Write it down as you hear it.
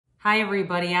Hi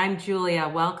everybody, I'm Julia.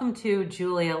 Welcome to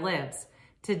Julia Lives.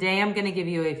 Today I'm going to give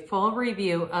you a full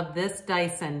review of this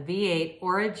Dyson V8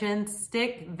 Origin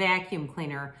Stick Vacuum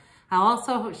Cleaner. I'll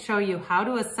also show you how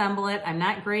to assemble it. I'm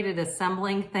not great at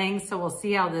assembling things, so we'll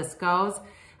see how this goes.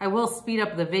 I will speed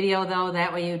up the video though,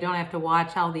 that way you don't have to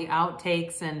watch all the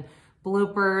outtakes and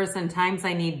bloopers and times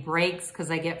I need breaks because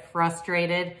I get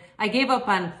frustrated. I gave up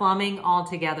on plumbing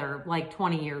altogether like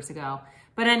 20 years ago.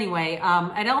 But anyway,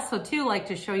 I'd also too like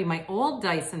to show you my old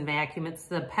Dyson vacuum. It's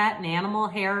the pet and animal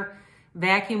hair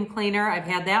vacuum cleaner. I've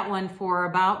had that one for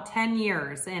about 10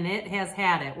 years and it has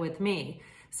had it with me.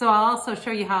 So I'll also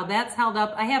show you how that's held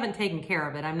up. I haven't taken care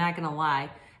of it, I'm not gonna lie.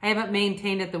 I haven't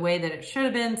maintained it the way that it should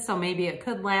have been, so maybe it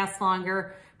could last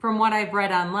longer. From what I've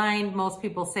read online, most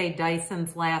people say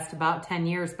Dysons last about 10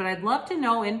 years, but I'd love to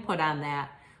know input on that.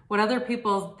 What other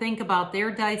people think about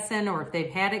their Dyson or if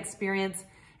they've had experience,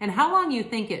 and how long you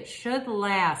think it should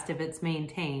last if it's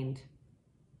maintained.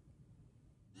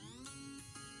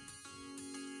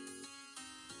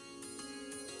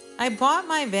 I bought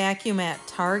my vacuum at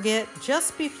Target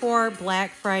just before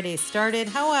Black Friday started.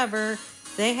 However,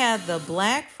 they had the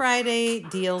Black Friday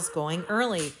deals going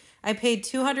early. I paid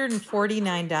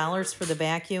 $249 for the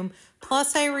vacuum,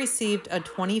 plus I received a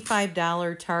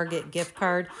 $25 Target gift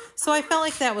card, so I felt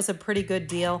like that was a pretty good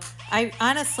deal. I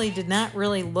honestly did not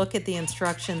really look at the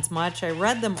instructions much. I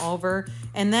read them over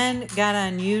and then got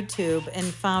on YouTube and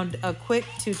found a quick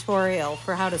tutorial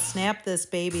for how to snap this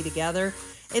baby together.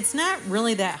 It's not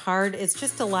really that hard. It's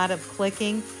just a lot of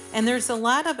clicking, and there's a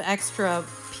lot of extra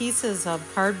pieces of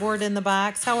cardboard in the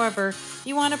box. However,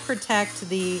 you want to protect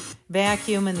the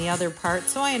vacuum and the other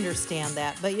parts, so I understand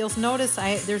that. But you'll notice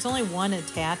there's only one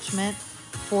attachment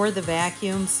for the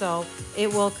vacuum, so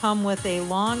it will come with a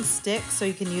long stick, so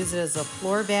you can use it as a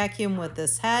floor vacuum with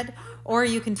this head, or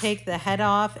you can take the head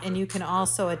off and you can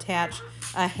also attach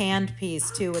a hand piece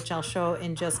too, which I'll show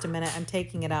in just a minute. I'm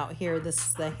taking it out here. This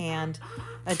is the hand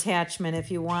attachment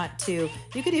if you want to.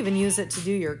 You could even use it to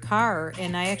do your car,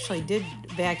 and I actually did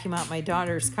vacuum out my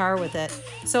daughter's car with it.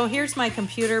 So here's my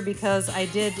computer, because I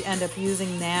did end up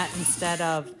using that instead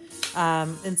of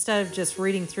just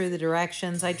reading through the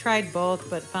directions. I tried both,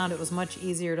 but found it was much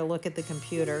easier to look at the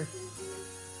computer.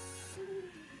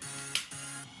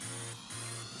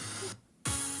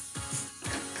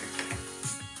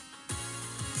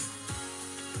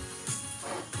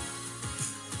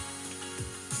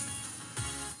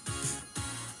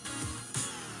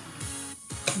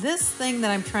 This thing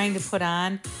that I'm trying to put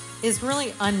on is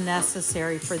really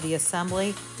unnecessary for the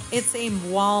assembly. It's a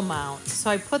wall mount.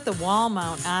 So I put the wall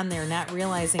mount on there not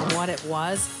realizing what it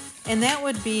was. And that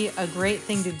would be a great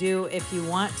thing to do if you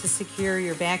want to secure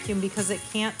your vacuum, because it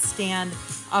can't stand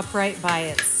upright by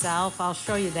itself. I'll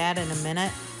show you that in a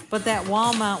minute. But that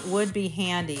wall mount would be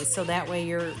handy, so that way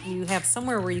you have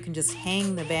somewhere where you can just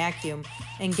hang the vacuum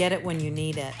and get it when you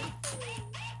need it.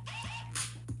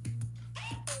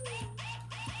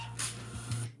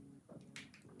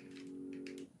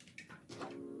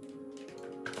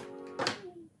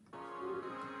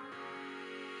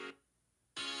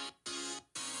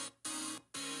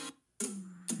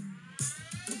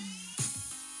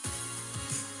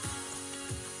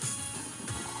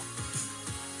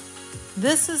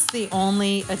 This is the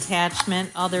only attachment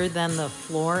other than the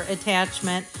floor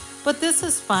attachment, but this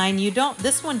is fine.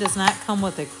 This one does not come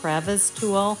with a crevice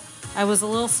tool. I was a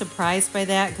little surprised by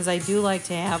that, because I do like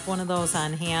to have one of those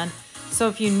on hand. So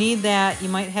if you need that, you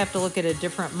might have to look at a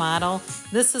different model.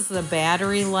 This is the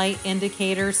battery light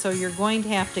indicator, so you're going to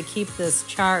have to keep this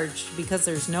charged because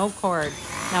there's no cord.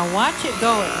 Now watch it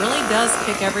go. It really does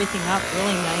pick everything up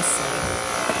really nicely.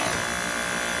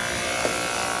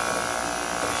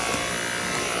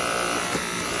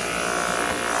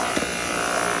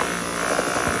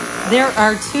 There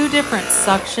are two different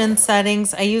suction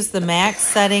settings. I use the max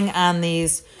setting on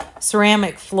these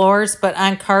ceramic floors, but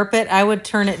on carpet, I would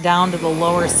turn it down to the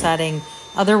lower setting.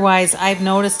 Otherwise, I've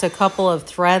noticed a couple of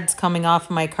threads coming off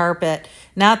my carpet.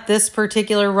 Not this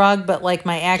particular rug, but like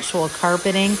my actual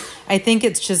carpeting. I think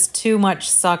it's just too much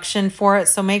suction for it,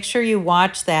 so make sure you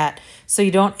watch that so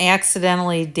you don't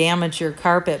accidentally damage your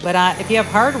carpet. But if you have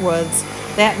hardwoods,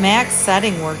 that max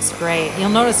setting works great. You'll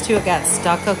notice too, it got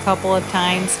stuck a couple of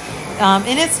times.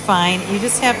 And it's fine. You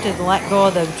just have to let go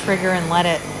of the trigger and let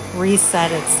it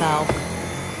reset itself.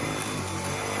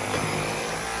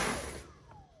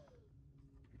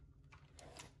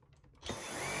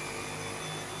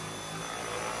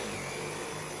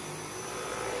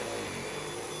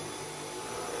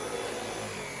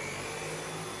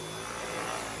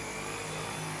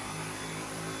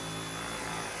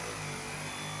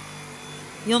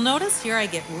 You'll notice here I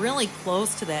get really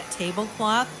close to that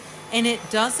tablecloth and it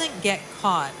doesn't get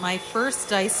caught. My first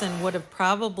Dyson would have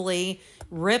probably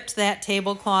ripped that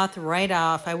tablecloth right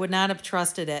off. I would not have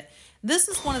trusted it. This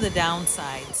is one of the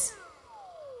downsides.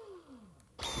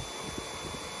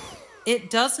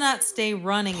 It does not stay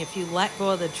running if you let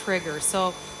go of the trigger.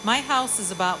 So my house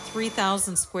is about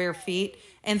 3,000 square feet,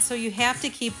 and so you have to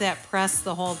keep that pressed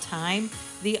the whole time.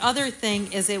 The other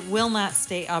thing is it will not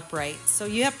stay upright. So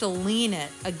you have to lean it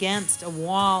against a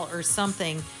wall or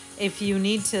something if you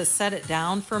need to set it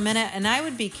down for a minute. And I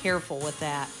would be careful with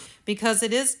that because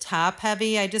it is top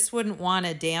heavy. I just wouldn't want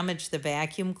to damage the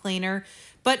vacuum cleaner.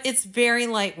 But it's very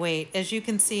lightweight. As you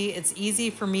can see, it's easy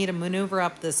for me to maneuver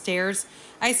up the stairs.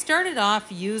 I started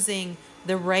off using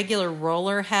the regular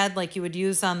roller head like you would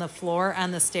use on the floor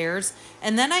on the stairs.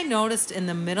 And then I noticed in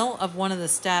the middle of one of the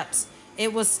steps,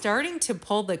 it was starting to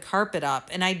pull the carpet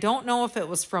up. And I don't know if it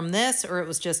was from this or it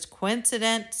was just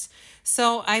coincidence.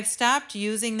 So I've stopped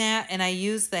using that and I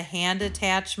use the hand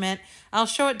attachment. I'll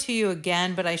show it to you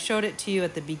again, but I showed it to you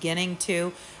at the beginning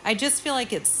too. I just feel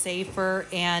like it's safer,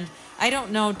 and I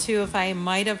don't know too if I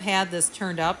might have had this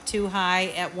turned up too high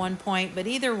at one point, but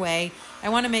either way, I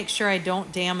want to make sure I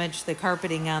don't damage the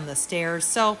carpeting on the stairs.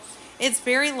 So it's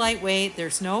very lightweight.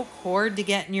 There's no cord to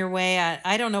get in your way.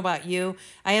 I don't know about you.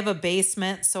 I have a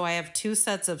basement, so I have 2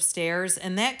 sets of stairs,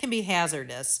 and that can be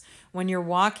hazardous when you're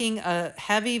walking a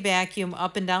heavy vacuum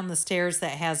up and down the stairs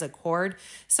that has a cord.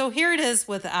 So here it is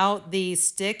without the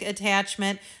stick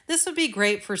attachment. This would be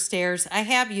great for stairs. I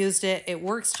have used it. It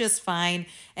works just fine,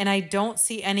 and I don't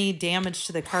see any damage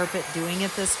to the carpet doing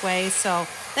it this way. So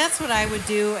that's what I would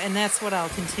do, and that's what I'll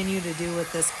continue to do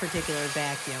with this particular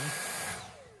vacuum.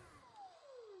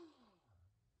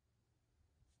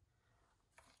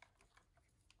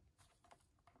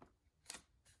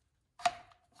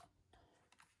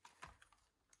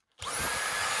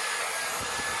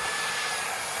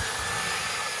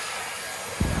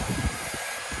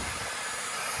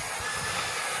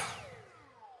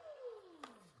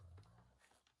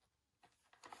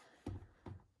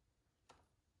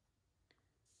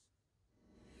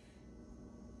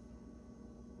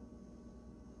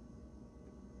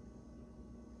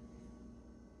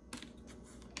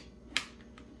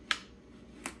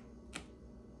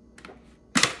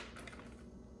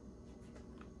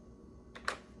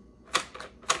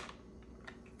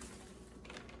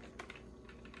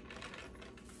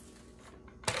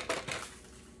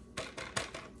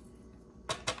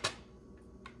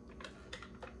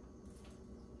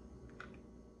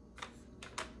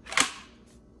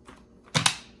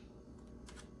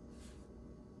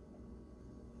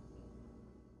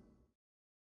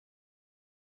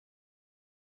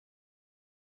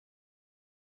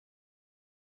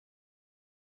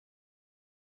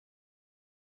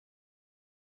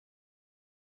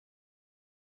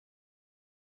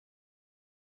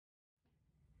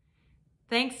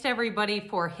 Thanks to everybody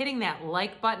for hitting that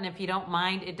like button if you don't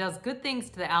mind. It does good things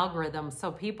to the algorithm, so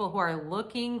people who are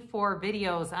looking for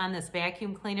videos on this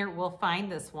vacuum cleaner will find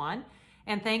this one.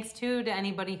 And thanks too to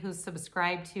anybody who's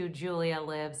subscribed to Julia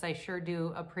Lives. I sure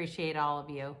do appreciate all of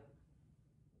you.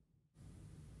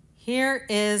 Here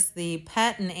is the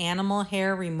pet and animal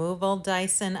hair removal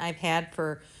Dyson I've had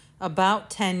for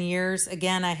about 10 years.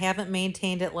 Again, I haven't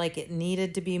maintained it like it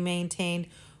needed to be maintained.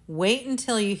 Wait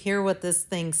until you hear what this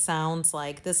thing sounds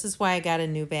like. This is why I got a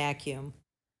new vacuum.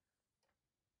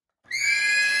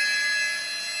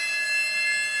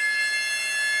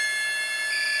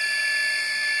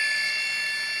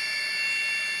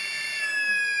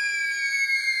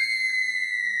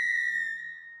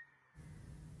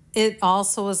 It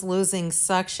also is losing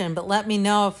suction, but let me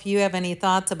know if you have any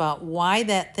thoughts about why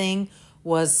that thing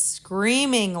was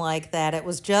screaming like that. It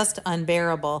was just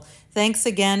unbearable. Thanks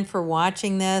again for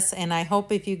watching this, and I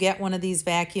hope if you get one of these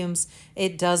vacuums,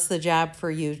 it does the job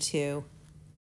for you too.